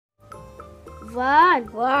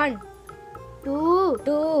1, 2,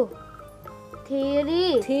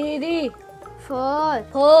 3, 4,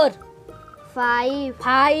 5,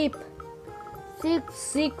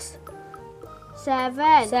 6,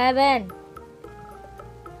 7,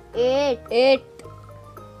 8,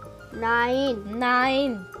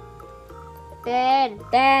 9, 10,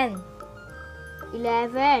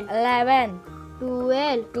 11,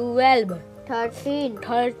 12, 13,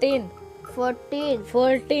 14,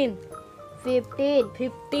 15,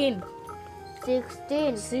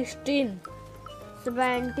 16,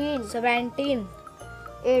 17,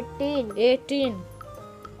 18,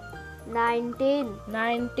 19,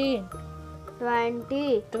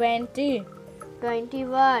 20,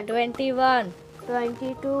 21,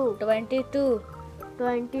 22,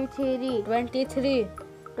 23,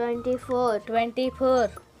 24,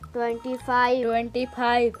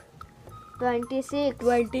 25, 26,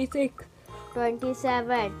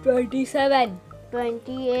 27,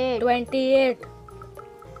 28,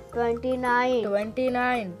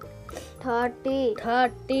 29, 30,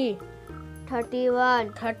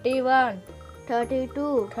 31,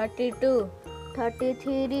 32,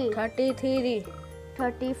 33,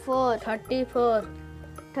 34, 35,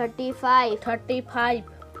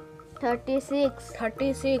 36,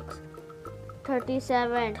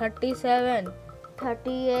 37,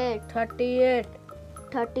 38,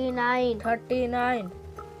 39,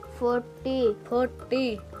 40,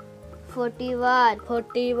 41,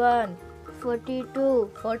 42,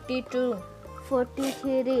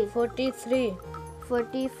 43,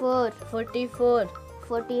 44, 45,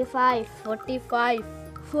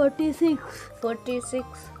 46,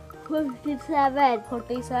 47,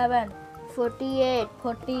 48,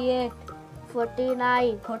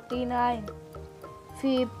 49,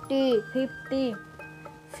 50,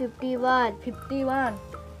 51,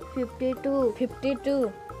 52,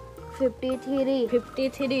 53,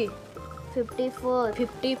 54,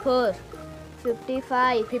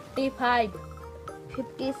 55,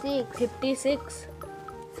 56,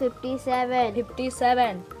 57,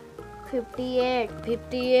 58,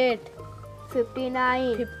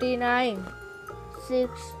 59,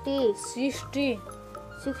 60,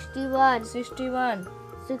 61,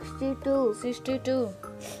 62,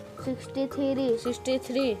 63,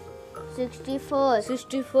 64,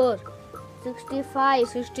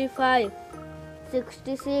 65,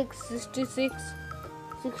 66,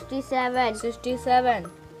 67,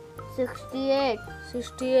 68,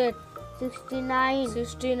 69,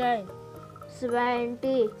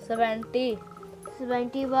 70,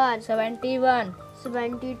 71,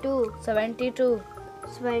 72,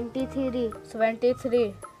 23,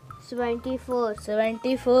 74,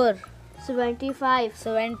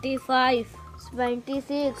 75,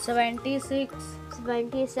 76,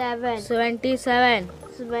 77,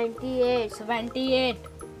 78,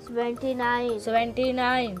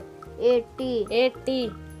 79, 80,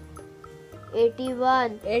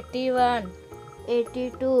 81,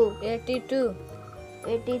 82,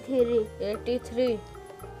 83,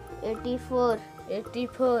 84,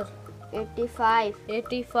 85,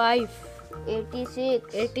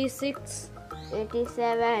 86,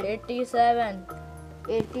 87,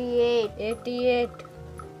 88,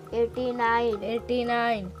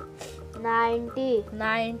 89, 90,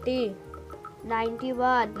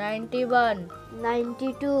 91,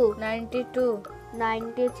 92,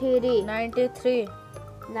 93,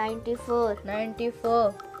 94,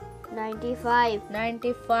 95,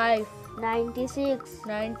 96,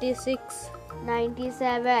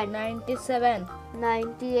 97,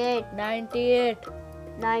 98,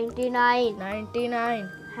 99,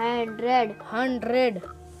 100,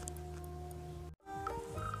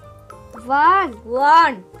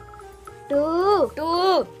 1, 2,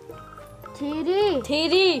 3,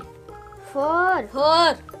 4,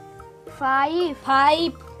 5,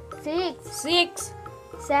 6,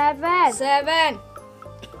 7,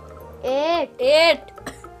 8,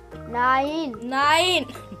 9,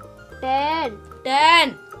 10,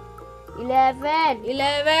 11,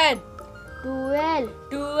 12,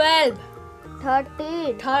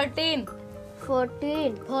 13,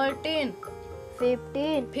 14,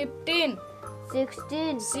 15,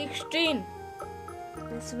 16,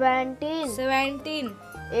 17,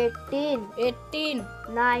 18,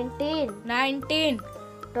 19,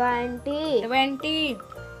 20,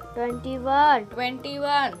 21,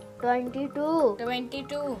 22,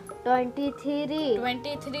 23,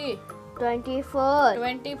 24,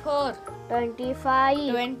 25,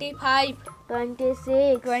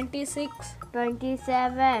 26,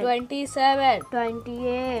 27,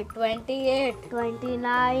 28,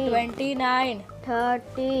 29,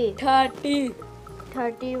 30,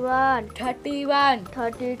 31, 31,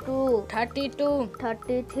 32, 32,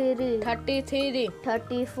 33, 33,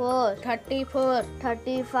 34, 34,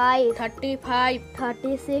 35, 35,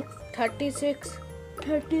 36, 36,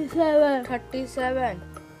 37, 37,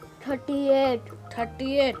 38,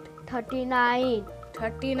 38, 39,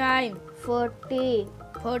 39, 40,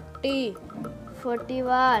 40,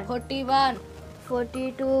 41, 41,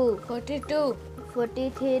 42, 42,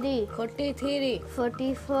 43, 43,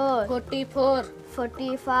 44, 44,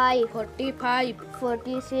 45, 45,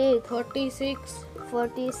 46, 46,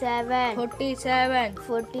 47, 47,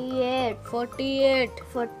 48, 48,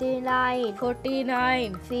 49,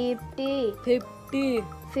 49, 50, 50,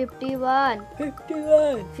 51,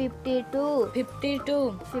 51, 52,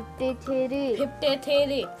 52, 53,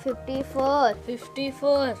 53, 54,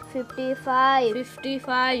 54, 55,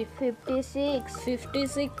 55, 56,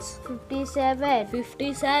 56, 57,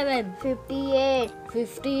 57, 58,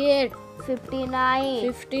 58, 59,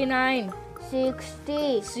 59,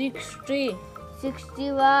 60, 60,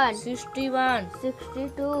 61, 61,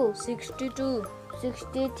 62, 62,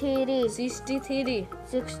 63, 63,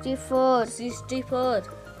 64, 64,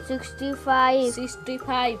 65,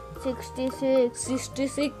 65, 66,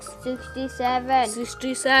 66, 67,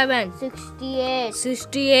 67, 68,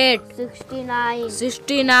 68, 69,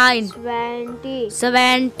 69, 70,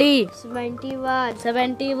 70, 71,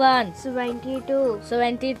 71, 72,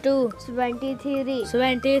 72, 73,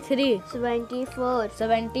 73, 74,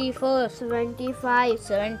 74, 75,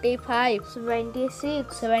 75,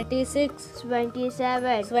 76, 76,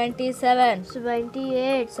 27, 27,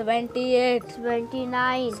 78, 78,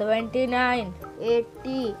 79, 79,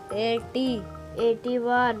 80, 80,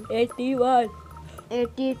 81, 81,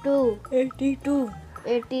 82, 82,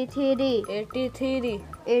 83, 83,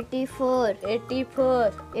 84,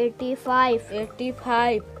 84, 85,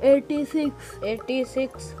 85, 86,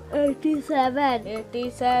 86, 87,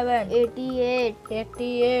 87, 88,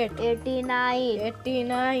 88, 89,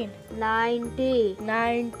 89, 90,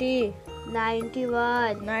 90,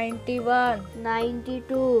 91, 91,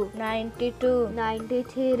 92, 92,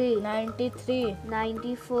 93, 93,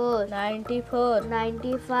 94, 94,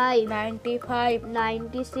 95, 95,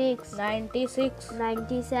 96, 96,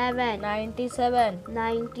 97, 97,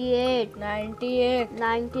 98, 98,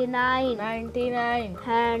 99, 99,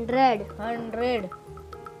 100, 100,